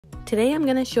Today I'm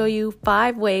going to show you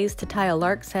 5 ways to tie a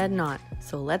lark's head knot,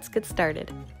 so let's get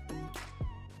started.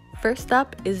 First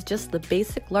up is just the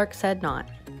basic lark's head knot.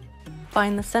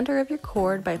 Find the center of your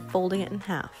cord by folding it in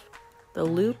half. The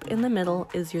loop in the middle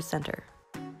is your center.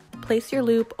 Place your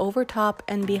loop over top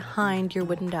and behind your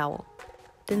wooden dowel.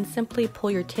 Then simply pull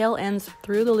your tail ends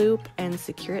through the loop and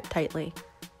secure it tightly.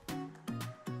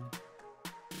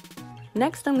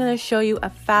 Next, I'm going to show you a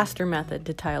faster method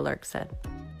to tie a lark's head.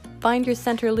 Find your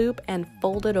center loop and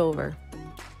fold it over,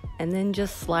 and then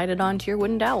just slide it onto your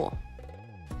wooden dowel.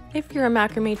 If you're a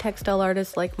macrame textile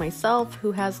artist like myself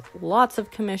who has lots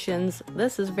of commissions,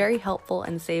 this is very helpful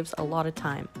and saves a lot of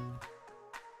time.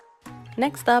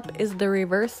 Next up is the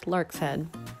reverse lark's head.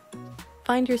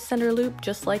 Find your center loop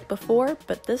just like before,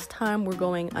 but this time we're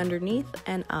going underneath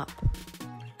and up.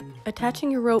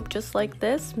 Attaching your rope just like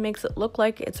this makes it look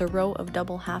like it's a row of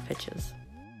double half hitches.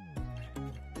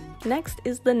 Next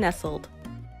is the nestled.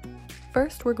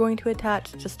 First, we're going to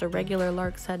attach just a regular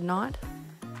lark's head knot.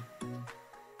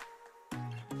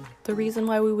 The reason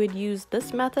why we would use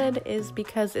this method is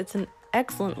because it's an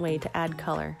excellent way to add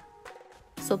color.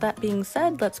 So that being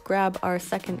said, let's grab our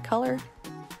second color,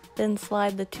 then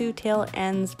slide the 2 tail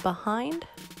ends behind.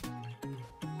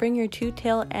 Bring your 2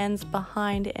 tail ends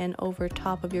behind and over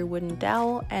top of your wooden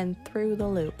dowel and through the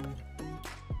loop.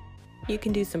 You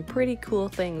can do some pretty cool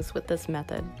things with this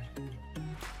method.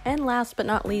 And last but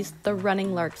not least, the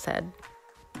running lark's head.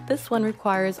 This one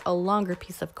requires a longer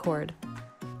piece of cord.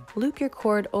 Loop your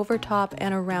cord over top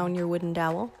and around your wooden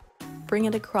dowel. Bring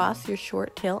it across your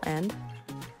short tail end.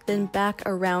 Then back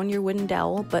around your wooden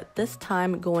dowel, but this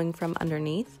time going from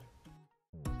underneath.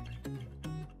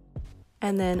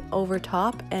 And then over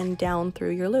top and down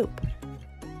through your loop.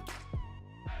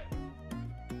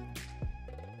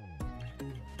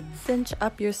 Cinch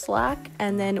up your slack,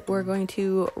 and then we're going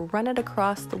to run it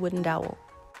across the wooden dowel.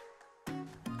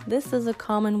 This is a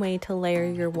common way to layer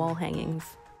your wall hangings.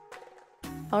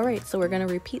 Alright, so we're going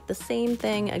to repeat the same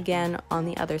thing again on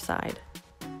the other side.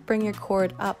 Bring your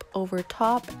cord up over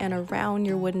top and around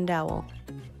your wooden dowel.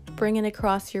 Bring it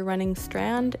across your running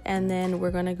strand, and then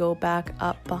we're going to go back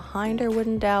up behind our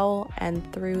wooden dowel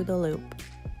and through the loop.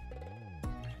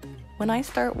 When I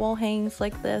start wall hangings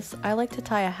like this, I like to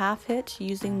tie a half hitch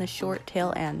using the short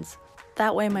tail ends.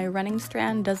 That way my running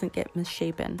strand doesn't get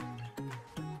misshapen.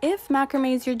 If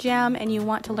macrame is your jam and you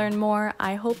want to learn more,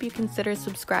 I hope you consider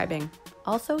subscribing.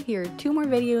 Also, here are 2 more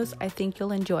videos I think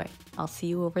you'll enjoy. I'll see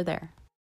you over there.